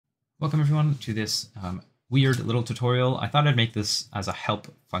Welcome everyone to this weird little tutorial. I thought I'd make this as a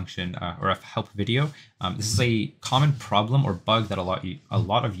help function or a help video. This is a common problem or bug that a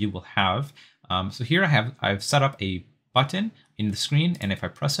lot of you will have. So here I've set up a button in the screen, and if I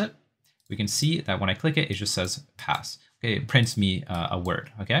press it, we can see that when I click it, it just says pass. Okay, it prints me a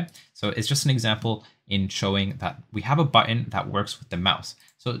word. Okay, so it's just an example in showing that we have a button that works with the mouse.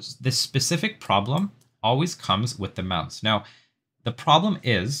 So this specific problem always comes with the mouse. Now, the problem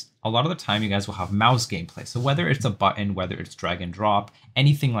is a lot of the time you guys will have mouse gameplay. So whether it's a button, whether it's drag and drop,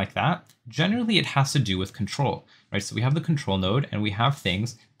 anything like that, generally it has to do with control, right? So we have the control node and we have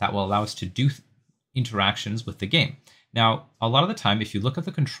things that will allow us to do interactions with the game. Now, a lot of the time, if you look at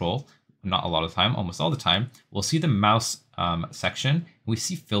the control, not a lot of the time, almost all the time, we'll see the mouse section, and we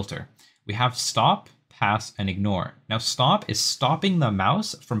see filter. We have stop, pass, and ignore. Now stop is stopping the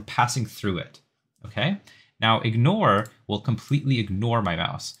mouse from passing through it, okay? Now ignore will completely ignore my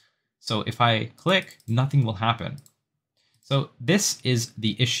mouse. So if I click, nothing will happen. So this is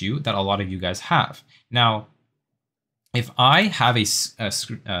the issue that a lot of you guys have. Now, if I have a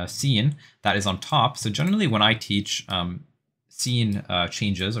scene that is on top, so generally when I teach scene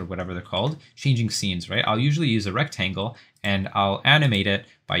changes or whatever they're called, changing scenes, right? I'll usually use a rectangle and I'll animate it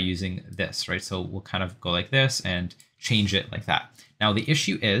by using this, right? So we'll kind of go like this and change it like that. Now the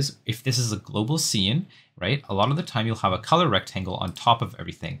issue is if this is a global scene, right? A lot of the time you'll have a color rectangle on top of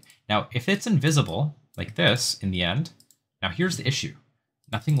everything. Now, if it's invisible like this in the end, now here's the issue.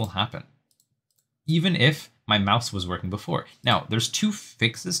 Nothing will happen, even if my mouse was working before. Now, there's two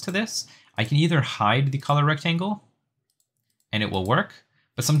fixes to this. I can either hide the color rectangle and it will work,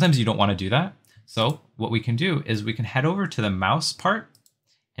 but sometimes you don't want to do that. So what we can do is we can head over to the mouse part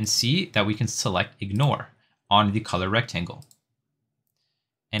and see that we can select ignore on the color rectangle.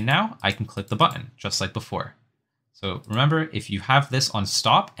 And now I can click the button just like before. So remember, if you have this on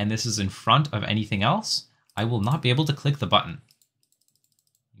stop and this is in front of anything else, I will not be able to click the button.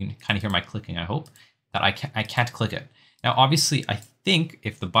 You can kind of hear my clicking, I hope, that I can't click it. Now, obviously, I think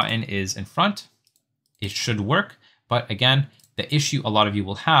if the button is in front, it should work. But again, the issue a lot of you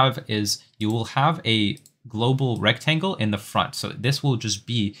will have is you will have a global rectangle in the front. So this will just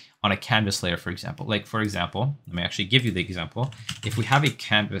be on a canvas layer, for example. Like, for example, let me actually give you the example. If we have a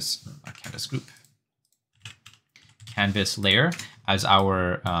canvas layer as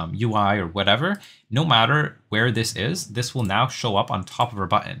our UI or whatever, no matter where this is, this will now show up on top of our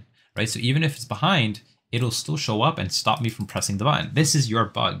button, right? So even if it's behind, it'll still show up and stop me from pressing the button. This is your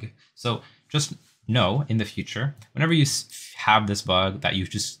bug. So just know in the future, whenever you have this bug that you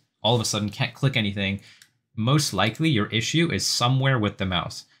just all of a sudden can't click anything, most likely your issue is somewhere with the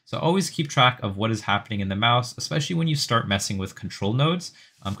mouse. So always keep track of what is happening in the mouse, especially when you start messing with control nodes.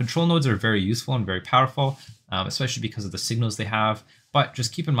 Control nodes are very useful and very powerful, especially because of the signals they have. But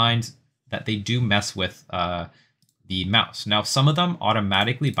just keep in mind that they do mess with the mouse. Now, some of them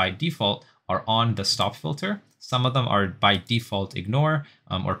automatically by default are on the stop filter. Some of them are by default ignore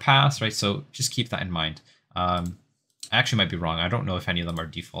or pass, right? So just keep that in mind. I actually might be wrong. I don't know if any of them are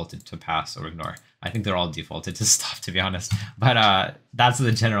defaulted to pass or ignore. I think they're all defaulted to stop, to be honest. But that's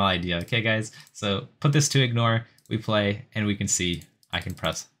the general idea. Okay, guys? So put this to ignore, we play, and we can see I can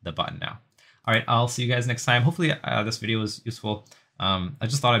press the button now. All right, I'll see you guys next time. Hopefully this video was useful. I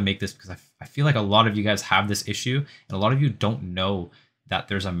just thought I'd make this because I feel like a lot of you guys have this issue, and a lot of you don't know that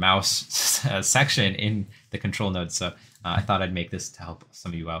there's a mouse section in the control node. So I thought I'd make this to help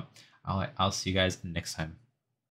some of you out. I'll see you guys next time.